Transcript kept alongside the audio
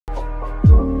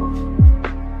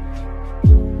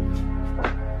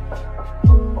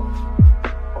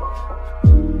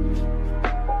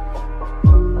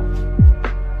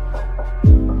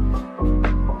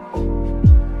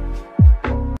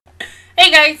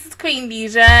guys, it's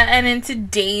Queendija, and in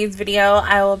today's video,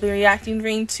 I will be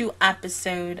reacting to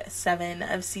episode 7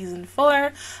 of season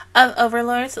 4 of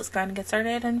Overlord. So let's go ahead and get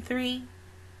started in 3,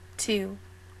 2,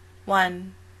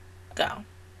 1, go.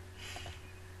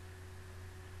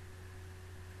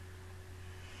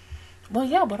 Well,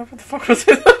 yeah, whatever the fuck was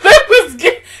it that was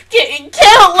getting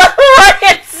killed left, right,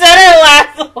 and center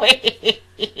last week.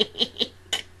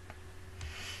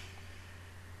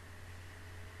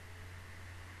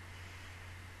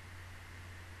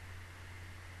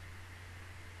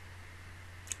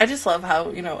 I just love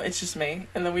how, you know, it's just me,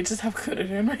 and then we just have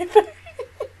Kirathian right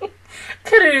there.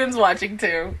 Kirathian's watching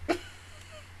too.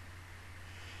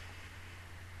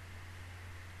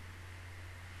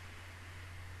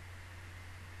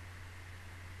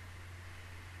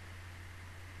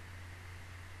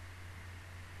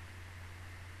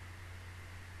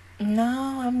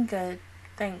 No, I'm good.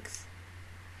 Thanks.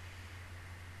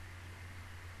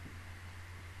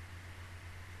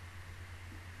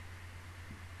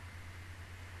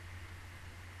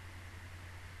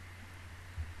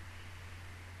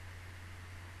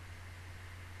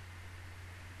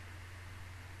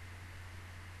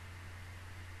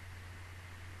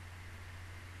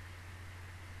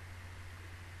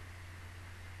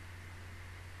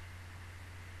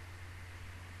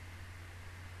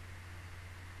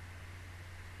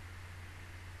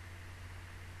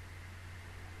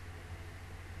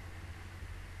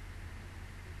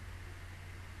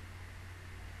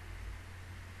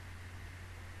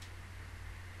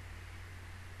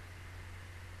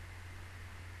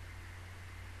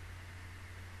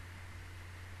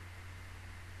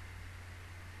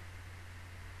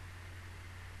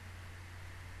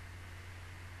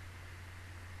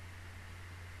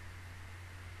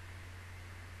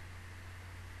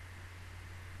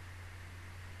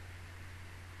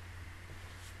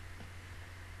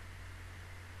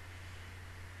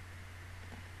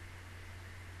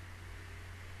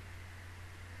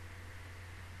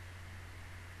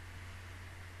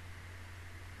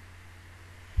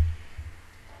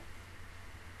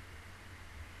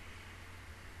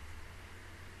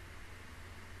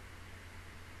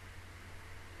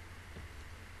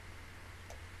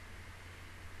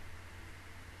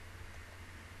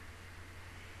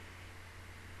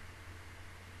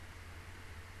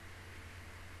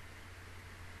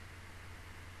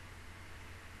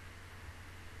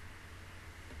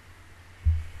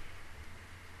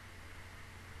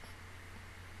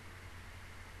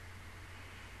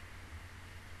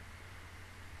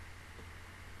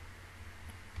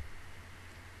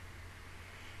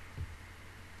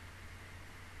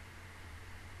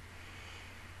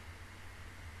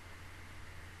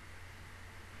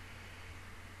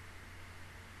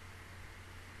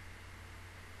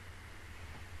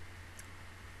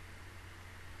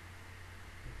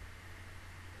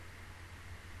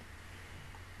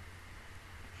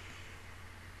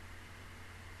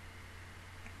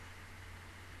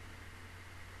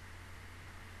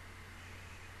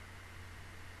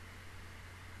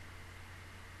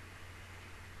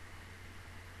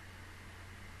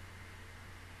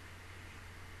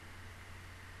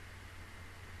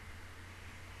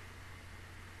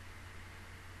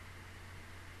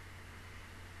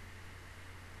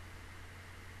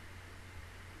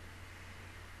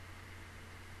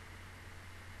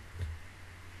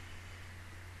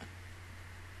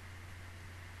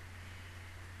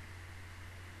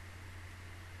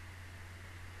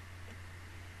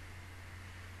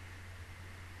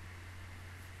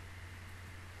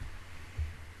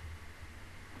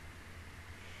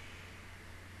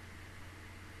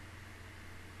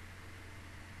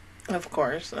 Of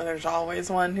course, there's always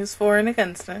one who's for and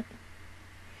against it.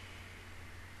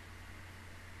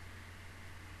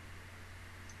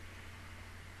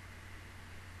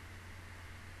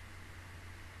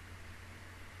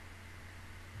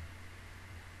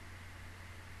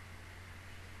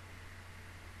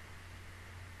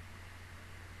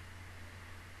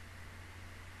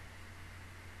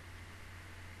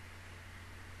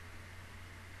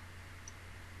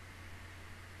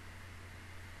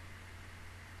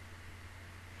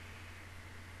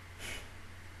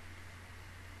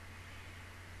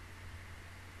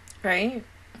 Right?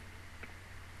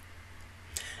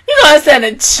 You're gonna send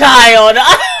a child.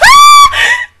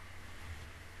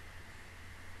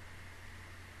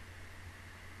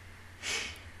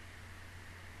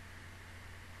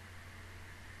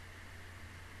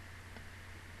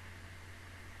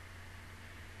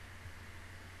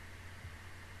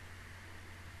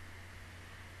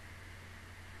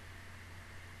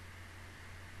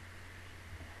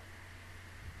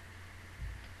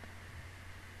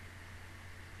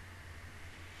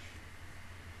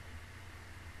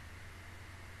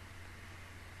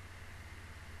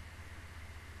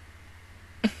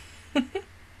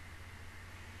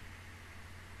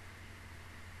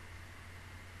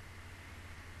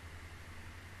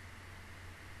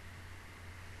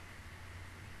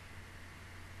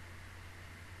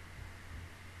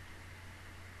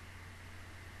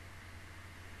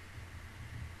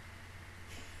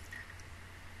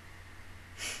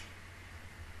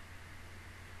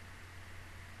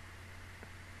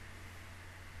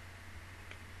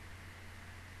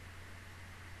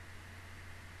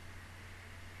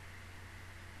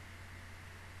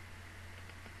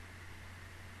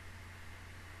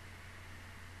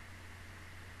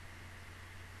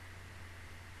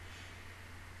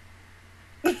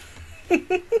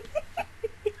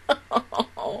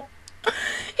 Oh,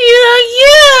 you!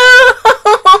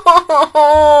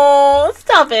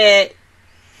 Stop it.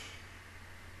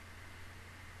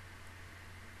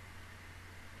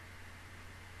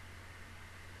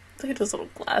 Look at those little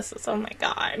glasses. Oh my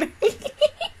god.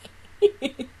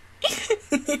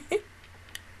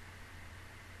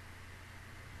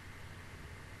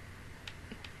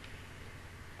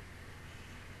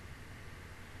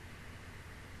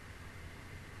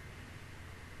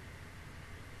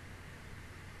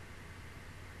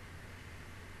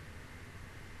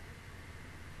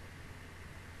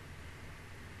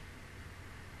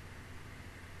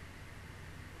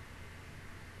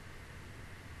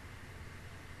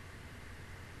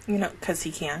 You know, 'cause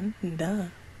he can. Duh.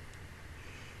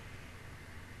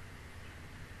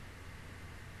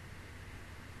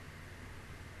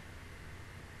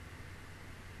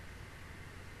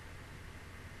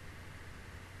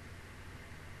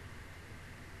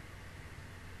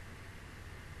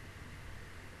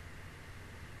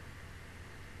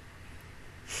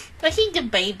 But he's the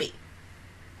baby.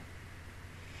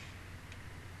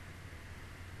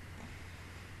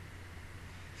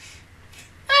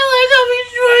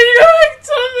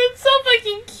 It's so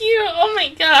fucking cute. Oh my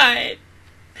god.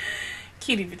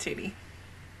 Cutie patootie.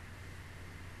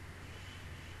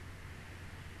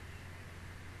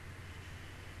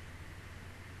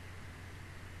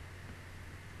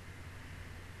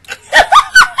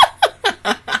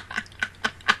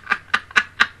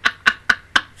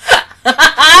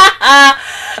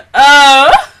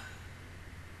 Oh.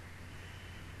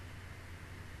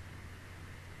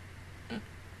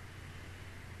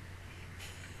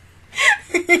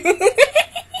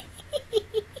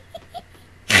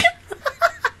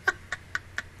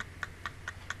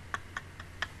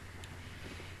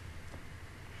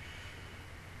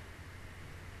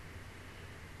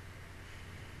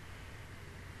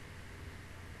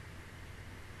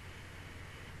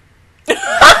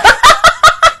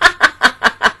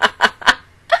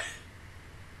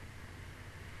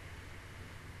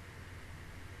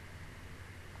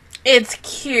 It's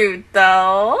cute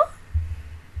though.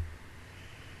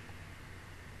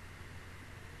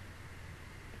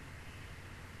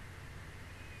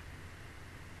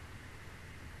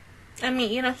 I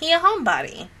mean, you know, he a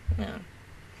homebody. Yeah.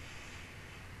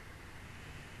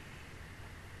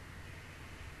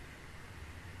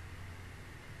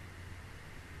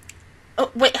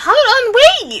 Oh, wait, hold on,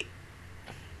 wait!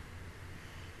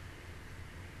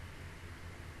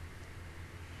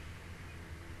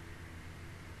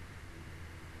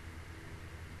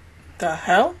 The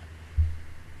hell?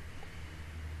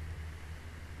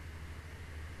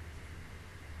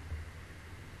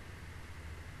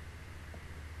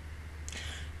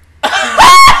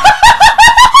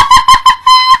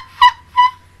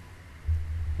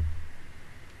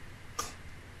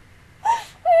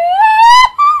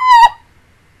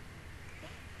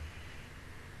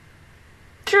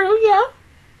 True, yeah.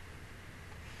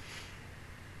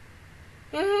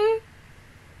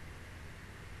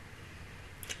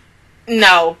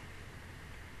 No.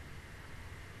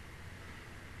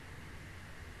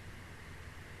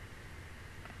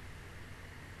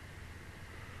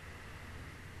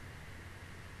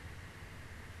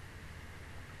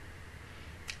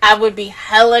 I would be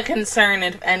hella concerned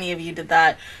if any of you did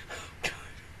that.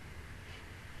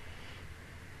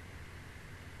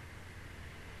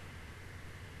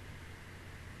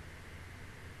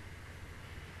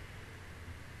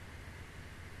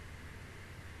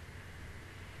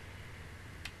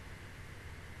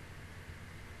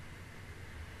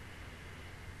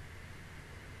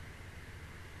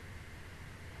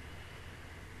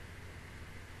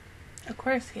 Of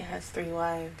course he has 3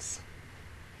 wives.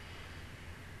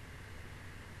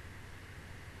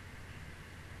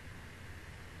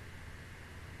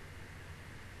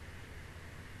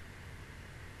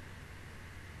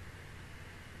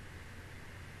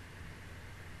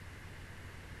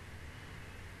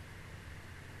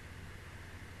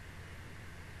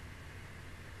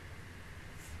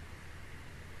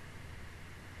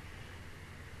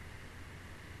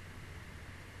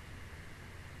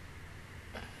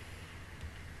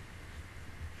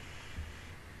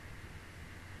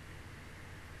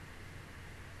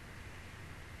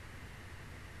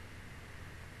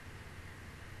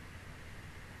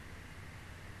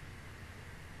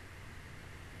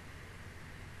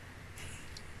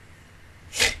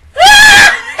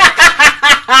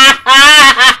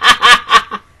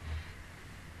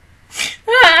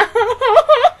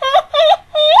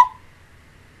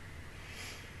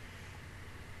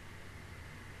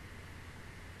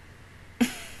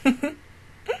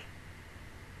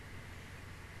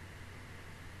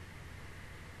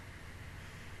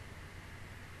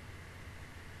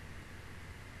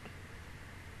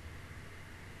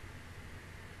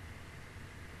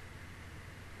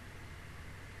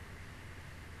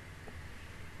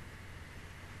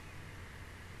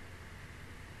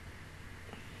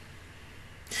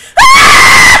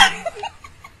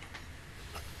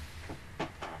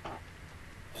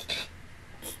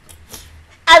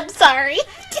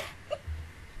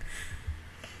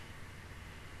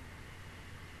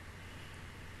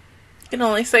 can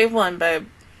only save one, babe.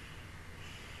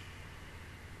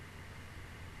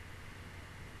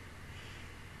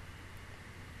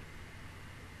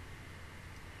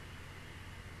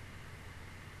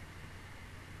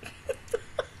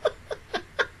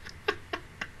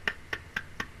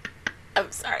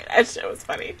 I'm sorry, that shit was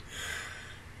funny.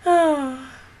 So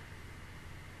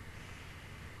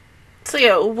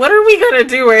yeah, what are we gonna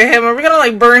do with him? Are we gonna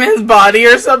like burn his body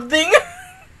or something?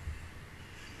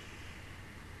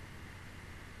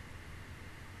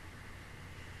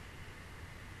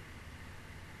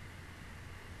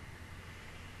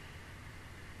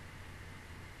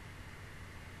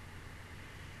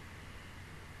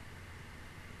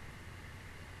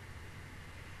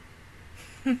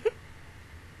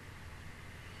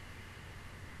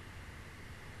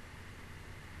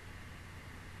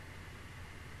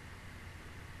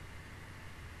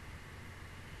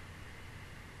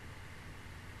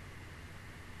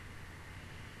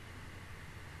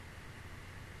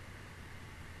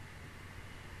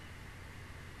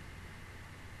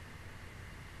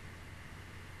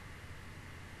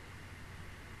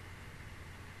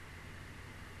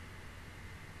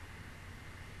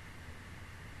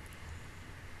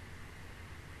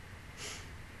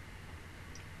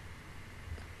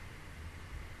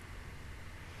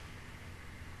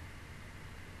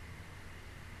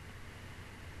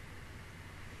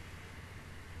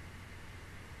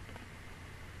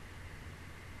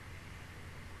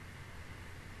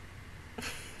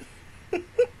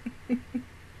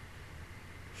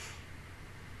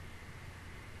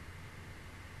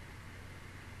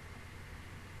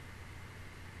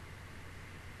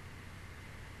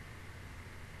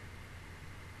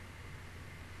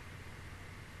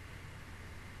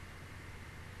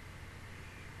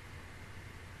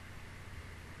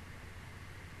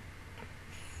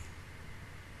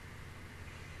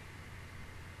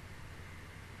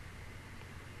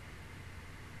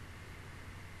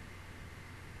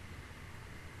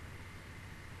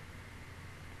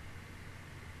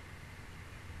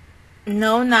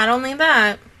 No, not only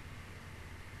that.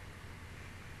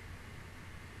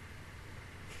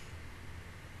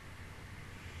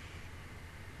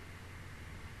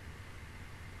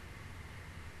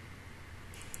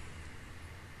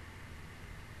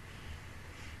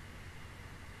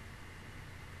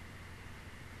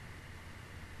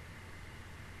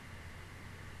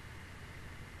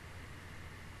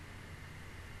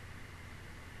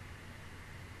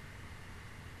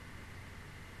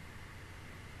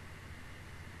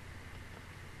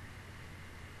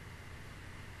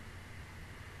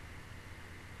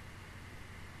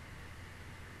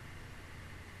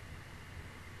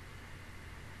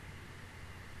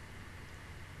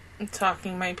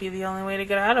 Talking might be the only way to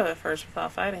get out of it first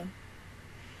without fighting.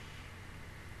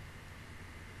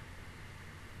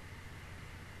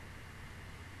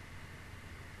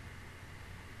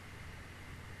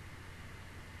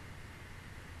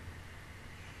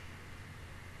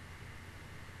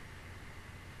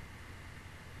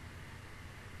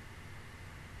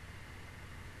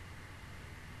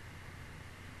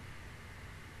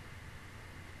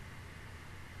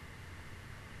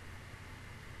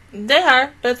 They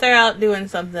are, but they're out doing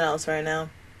something else right now.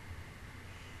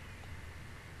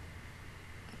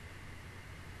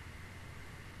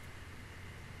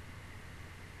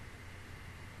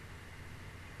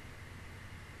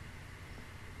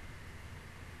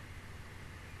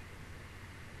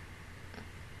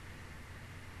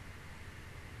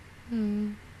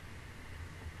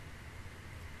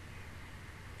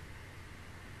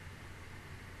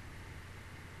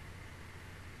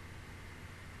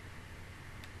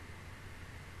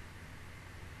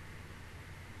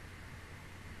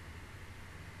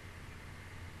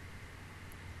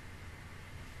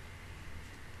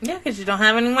 Yeah, because you don't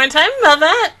have any more time about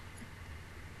that.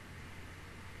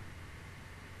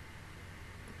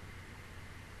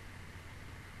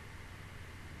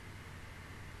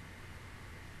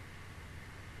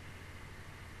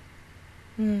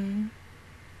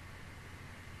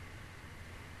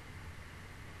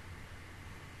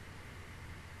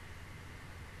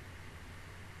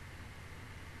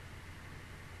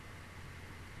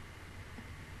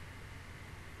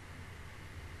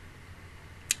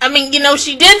 I mean, you know,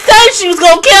 she did say she was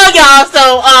gonna kill y'all,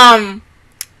 so,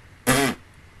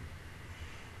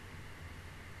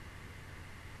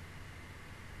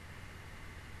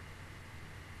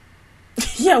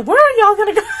 yeah, where are y'all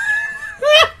gonna go?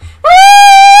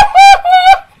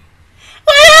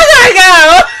 Where is I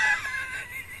go?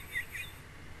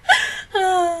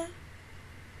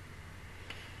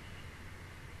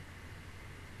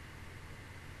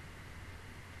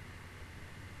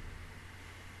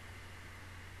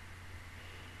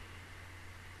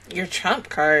 Your trump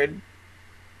card.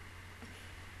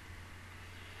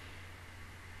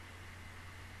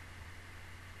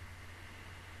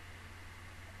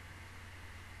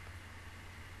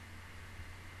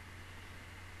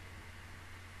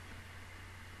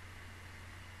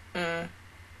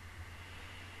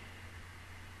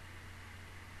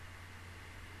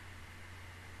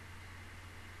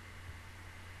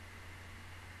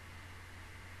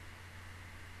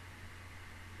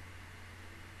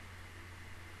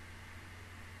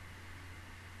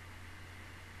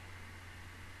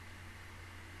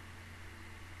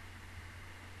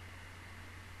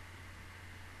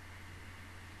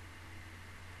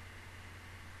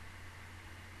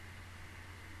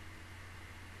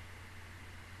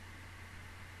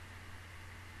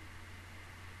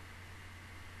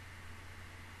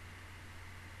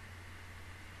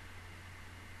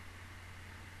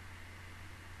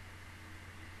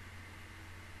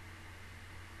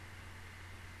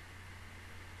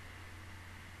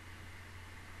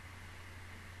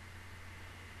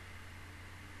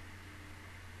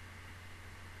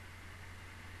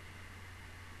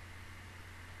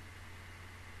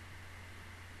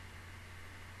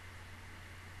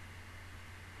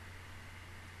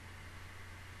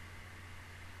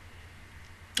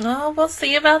 Oh, we'll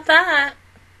see about that.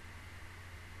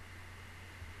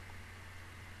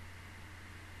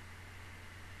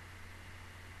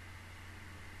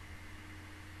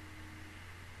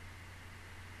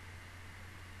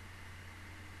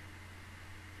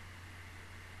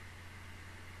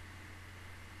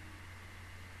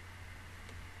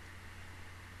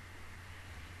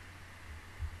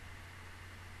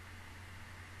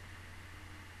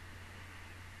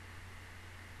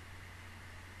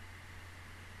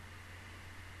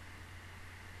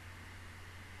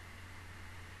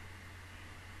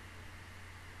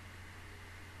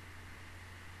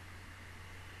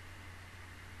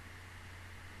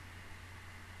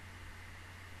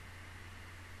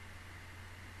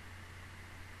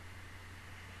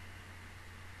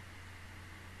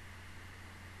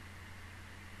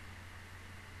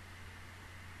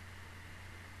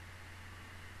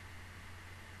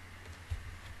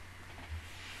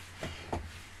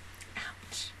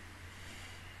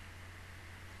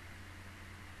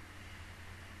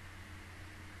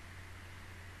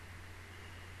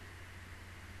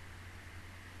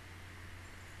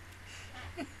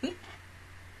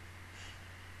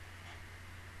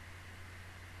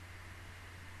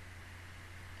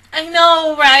 I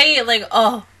know, right? Like,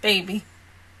 oh, baby.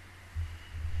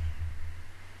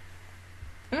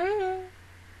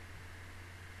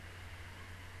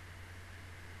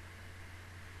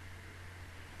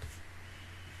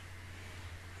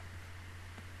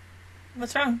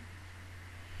 What's wrong?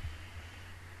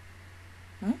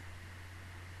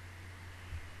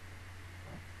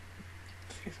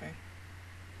 Excuse me.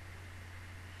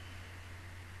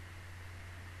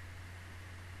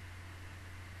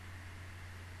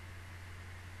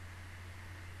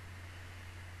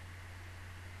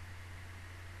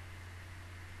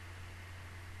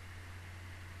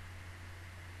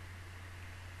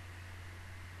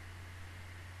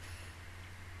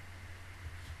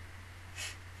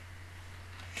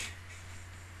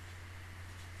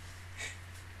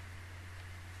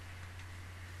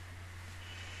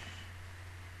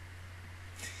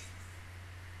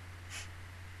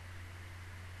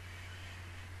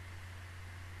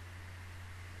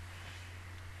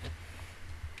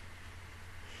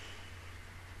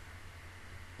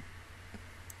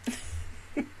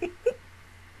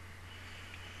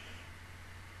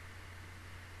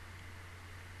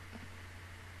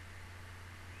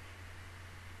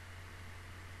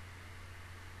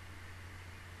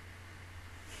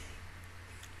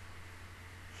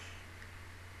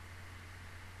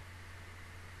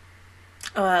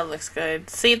 Oh, that looks good.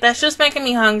 See, that's just making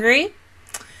me hungry.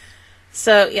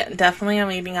 So, yeah, definitely I'm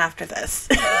eating after this.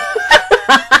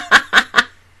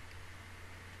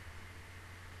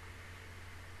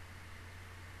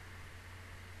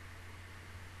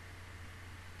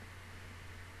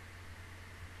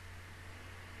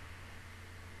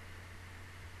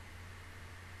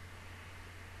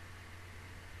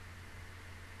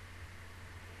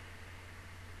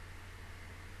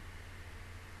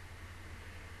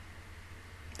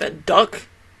 That duck.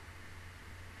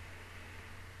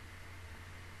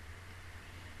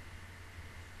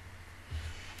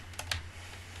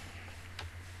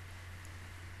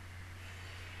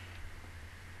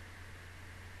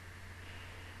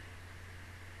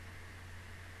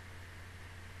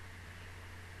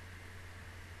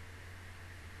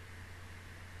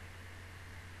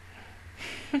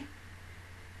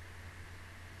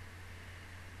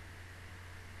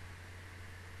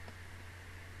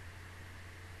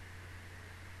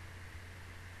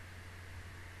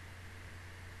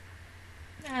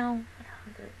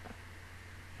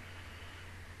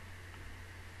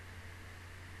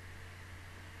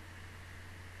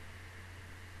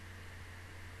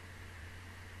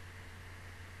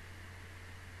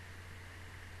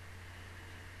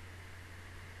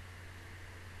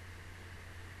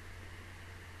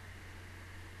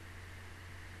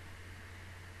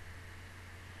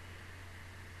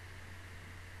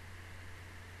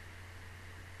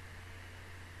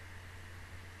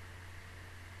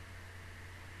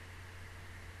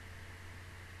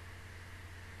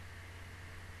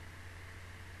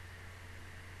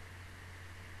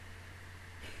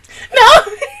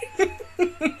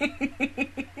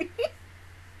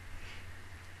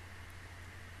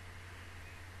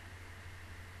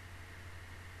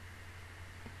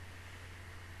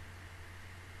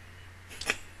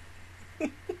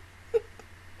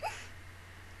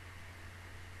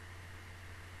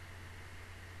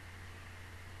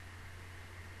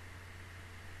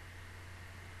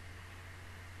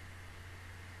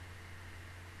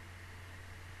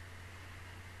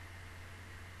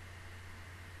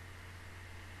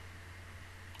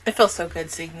 It feels so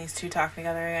good seeing these two talk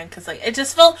together again, because, like, it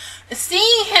just feels,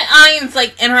 seeing Ions,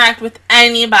 like, interact with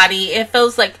anybody, it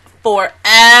feels like forever.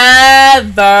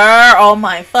 Oh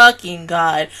my fucking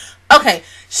god. Okay,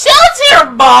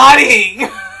 shelter body.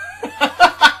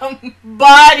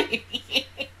 Body.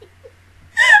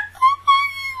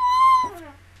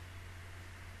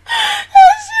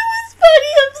 That shit was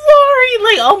funny, I'm sorry.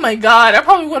 Like, oh my god, I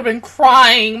probably would have been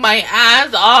crying my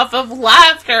ass off of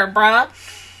laughter, bruh.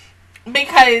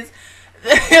 Because,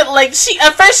 like,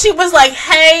 at first she was like,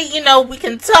 hey, you know, we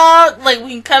can talk, like, we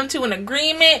can come to an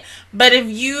agreement, but if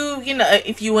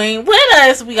if you ain't with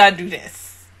us, we gotta do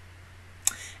this.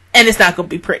 And it's not gonna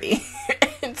be pretty.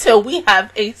 Until we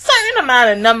have a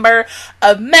certain number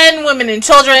of men, women, and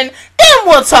children, then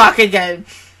we'll talk again.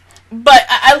 But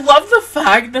I love the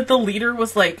fact that the leader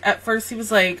was like, at first he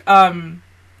was like,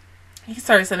 he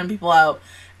started sending people out,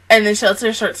 and then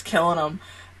Shelter starts killing them.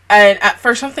 And at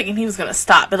first I'm thinking he was gonna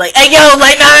stop, but like, hey yo,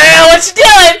 like, no, what you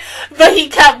doing? But he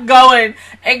kept going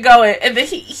and going, and then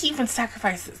he even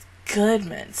sacrifices good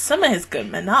men. Some of his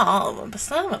good men, not all of them, but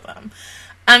some of them.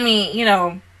 I mean, you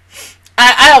know,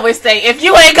 I always say, if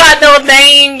you ain't got no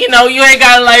name, you know, you ain't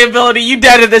got a liability, you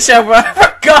dead in the show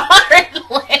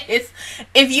regardless.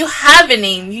 If you have a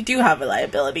name, you do have a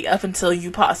liability up until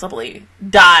you possibly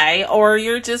die or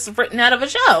you're just written out of a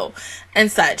show and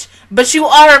such. But you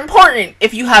are important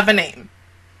if you have a name.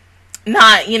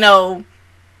 Not, you know,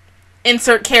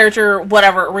 insert character,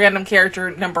 whatever, random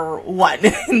character number 1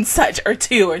 and such, or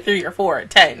 2 or 3 or 4 or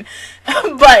 10.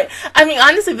 But, I mean,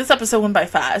 honestly, this episode went by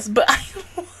fast, but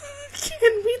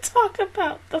can we talk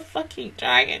about the fucking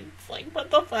dragons? Like, what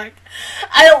the fuck?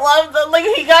 I love that, like,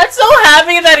 he got so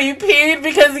happy that he peed,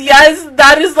 because, yes,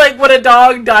 that is, like, what a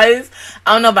dog does.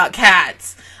 I don't know about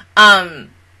cats.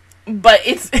 But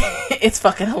it's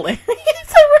fucking hilarious.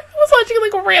 I was watching,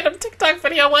 like, a random TikTok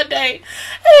video one day,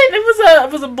 and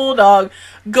it was a bulldog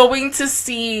going to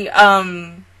see,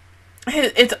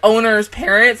 its owner's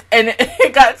parents, and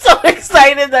it got so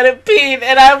excited that it peed,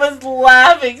 and I was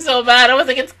laughing so bad. I was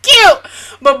like, it's cute,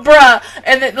 but bruh.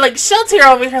 And then, like, Shelter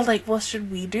over here, like, well,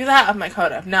 should we do that? I'm like,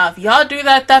 hold up, now if y'all do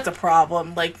that, that's a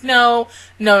problem. Like, no.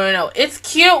 It's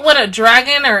cute when a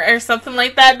dragon or something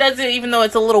like that does it, even though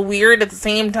it's a little weird at the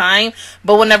same time,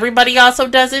 but when everybody also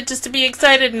does it just to be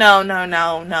excited, no.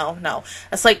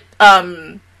 It's like,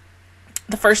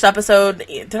 the first episode,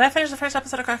 did I finish the first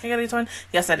episode of Kakegurui Twin?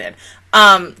 Yes, I did.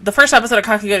 The first episode of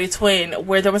Kakegurui Twin,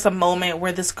 where there was a moment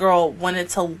where this girl wanted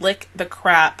to lick the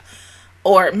crap,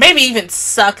 or maybe even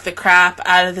suck the crap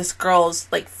out of this girl's,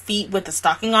 like, feet with the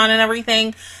stocking on and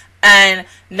everything, and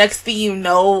next thing you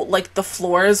know, like, the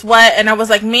floor is wet, and I was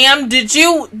like, ma'am, did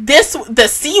you, the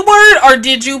C word, or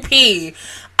did you pee?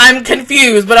 I'm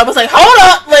confused, but I was like, hold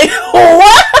up, like,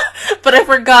 what? But I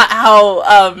forgot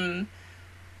how,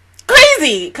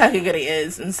 crazy Kakegurui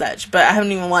is and such, but I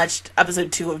haven't even watched episode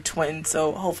 2 of Twin,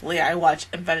 so hopefully I watch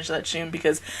and finish that soon,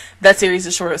 because that series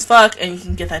is short as fuck and you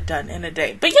can get that done in a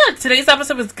day. But yeah, today's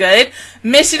episode was good.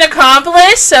 Mission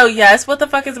accomplished. So yes, what the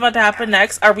fuck is about to happen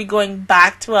next? Are we going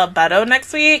back to Ōbārōdo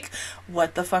next week?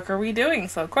 What the fuck are we doing?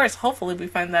 So of course, hopefully we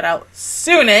find that out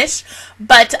soonish.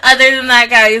 But other than that,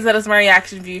 guys, that is my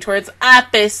reaction view towards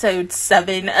episode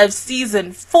 7 of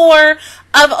season 4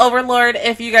 of Overlord.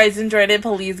 If you guys enjoyed it,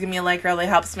 please give me a like. It really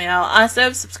helps me out.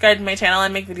 Also, subscribe to my channel. I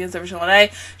make videos every single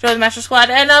day. Join the Master Squad.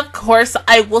 And of course,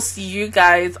 I will see you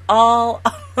guys all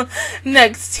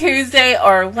next Tuesday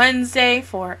or Wednesday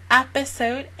for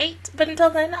episode 8. But until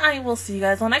then, I will see you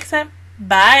guys all next time.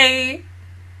 Bye!